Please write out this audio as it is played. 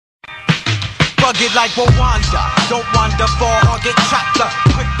Rugged like Rwanda, don't wander far or get trapped up.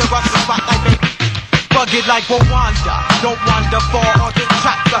 Quick to rush the spot like baby. Rugged like Rwanda, don't wander far or get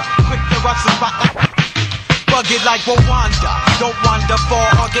trapped up. Quick to rush the spot like. Rugged like Rwanda, don't wander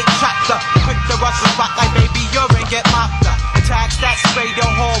far or get trapped up. Quick to rush the spot like baby urine, get mopped up. Tags that spray the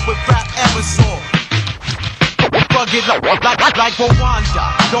hall with rap ever saw. Rugged like Rwanda,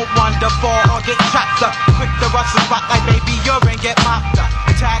 don't wander far or get trapped up. Quick to rush the spot like baby urine, get mopped up.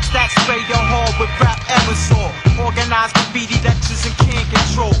 Tags that spray the hall with rap ever saw. Organized graffiti lectures and can't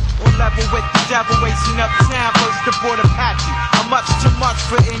control. On level with the devil, racing uptown, first to board Apache. I'm much too much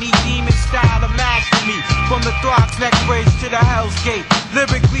for any demon style to match me. From the Throgs next bridge to the Hell's Gate,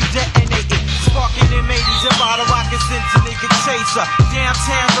 lyrically detonating, sparking in 80s and bottle rockets into nigga chaser.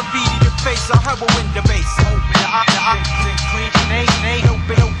 Downtown graffiti the face, a heroin the base. Open the oxygen, clean grenade,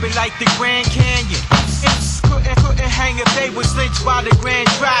 open like the Grand Canyon. Couldn't hang if they was lynched by the Grand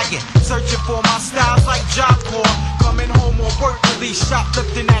Dragon. Searching for my styles like Jock Core. Coming home on work release,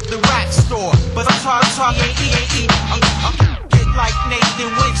 shoplifting at the rack store. But I'm talking get like Nathan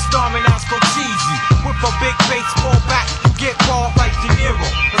Wayne, storming Asco Cheesy. With a big baseball bat, you get raw like De Niro.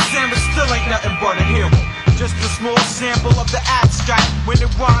 But Sam still ain't nothing but a hero. Just a small sample of the abstract. When the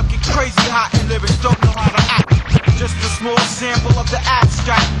rhyme get crazy hot and lyrics don't know how to act. Just a small sample of the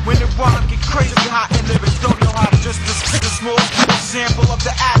abstract. When the rhyme get crazy hot and lyrics don't know how to. Just a small sample of the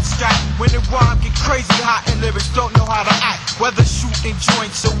abstract. When the rhyme get crazy hot and lyrics don't know how to act. Whether shooting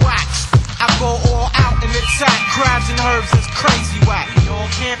joints or wax, I go all out and attack crabs and herbs that's crazy whack. We all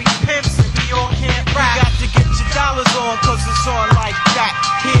can't be pimps and we all can't rap. You got to get your dollars on cause it's on like that.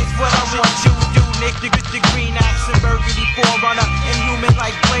 Here's what I want you to do, Nick. To get the green axe and burgundy forerunner. Inhuman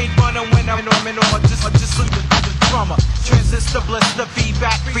like Blade Runner when I'm in or just leave the drummer. Transistor blister,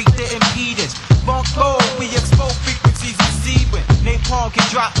 feedback, freak the impedance. Funk mode, we expose frequencies receiving. Napalm can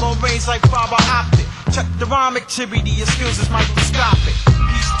drop long range like fiber optic. Check the rhyme activity, your skills is microscopic.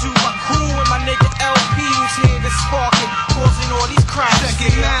 Peace to my crew and my nigga LP who's here to spark it, causing all these crimes.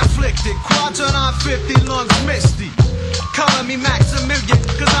 Check it, man, afflicted, quadrant on 50, lungs misty. Calling me Maximilian,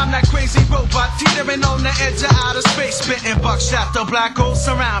 cause I'm that crazy robot teetering on the edge of outer space, spitting buckshot. The black holes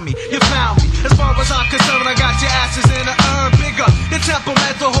surround me, you found me. As far as I'm concerned, I got your asses in the urn bigger. Your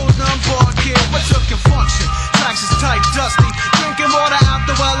temperamental holds none bar kid, but you can function. Tracks is tight, dusty. Drinking water out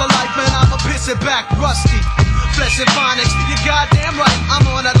the well of life, and I'ma piss it back rusty. Flesh and phonics, you goddamn right. I'm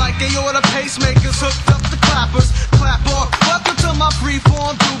on it like they order pacemakers, hooked up the clappers. Clap off, welcome to my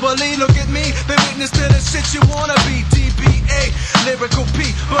freeform jubilee. Look at me, been witness to the shit you wanna be. DBA, lyrical P,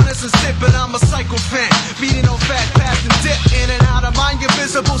 runners and sip, but I'm a psycho fan. Beating on fat, fast and dip, in and out of my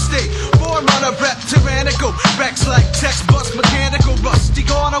invisible state. Forerunner rep, tyrannical, Rex like text bust, mechanical, rusty.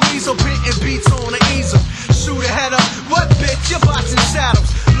 Gone a weasel, pitting beats on the easel. Shoot a head up, what bitch, you're boxing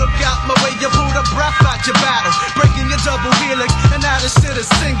shadows. Look out my way, you pull the breath out your battle. Breaking your double helix, and now this shit is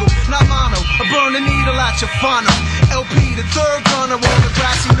single, not mono. I burn the needle out your funnel. LP, the third gunner on the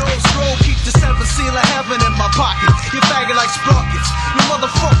grassy nose road. Keep the seventh seal of heaven in my pocket. You faggot like sprockets, you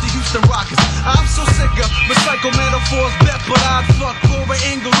motherfuck the Houston Rockets. I'm so sick of recycle metaphors, bet, but I'd fuck for an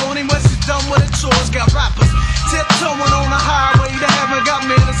angle. Only when she's done with her chores. Got rappers tiptoeing on the highway to heaven. Got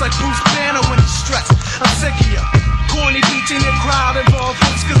man, it's like Bruce Banner when he's stressed. I'm sick of ya. Corny beats in the crowd involved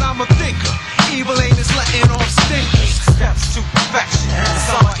hooks, cause I'm a thinker. Evil ain't is letting off stinkers. 8 steps to perfection. The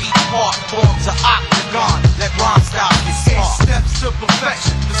sum of each part forms an octagon. Let rhyme styles get 8 smart. steps to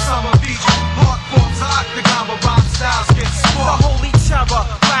perfection. The sum of each part forms an octagon, but rhyme styles get The smart. holy terror,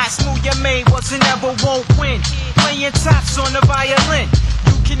 last move you made was and never won't win. Playing taps on the violin.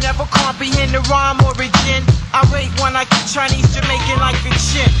 You can never comprehend the rhyme origin. I rate one like a Chinese Jamaican like a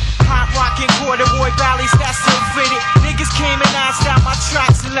chin. Hot rockin' corduroy valleys that's so fitted. Niggas came and asked out my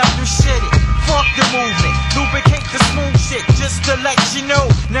tracks and left them shitted. Fuck the movement, lubricate the smooth shit. Just to let you know,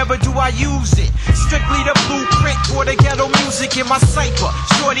 never do I use it. Strictly the blueprint for the ghetto music in my cipher.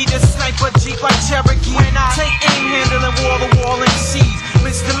 Shorty the sniper, Jeep like Cherokee. When I take aim handling wall to wall and seize.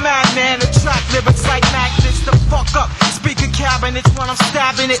 Mr. Madman, attract lyrics like magnets to fuck up. Speaker cabinets when I'm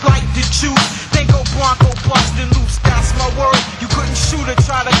stabbing it like the juice. Then go Bronco bustin' loose, that's my word. You couldn't shoot or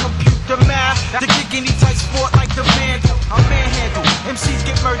try to compute the math. To kick any type sport like the Vandal. I'm manhandle, MCs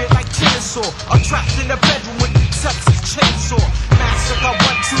get murdered like Chainsaw. I'm trapped in the bedroom with the Texas chainsaw. Massacre 1,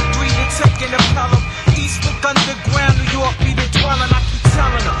 2, 3 to take an appellum. Eastwick underground, New York be the dwelling. I keep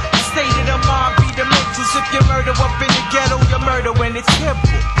telling them, the state of the mind be the mentals. If you murder up in the ghetto, you murder when it's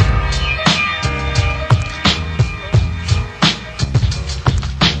simple.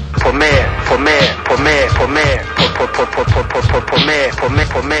 For me.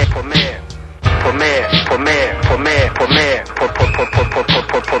 for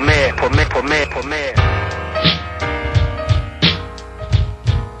mayor.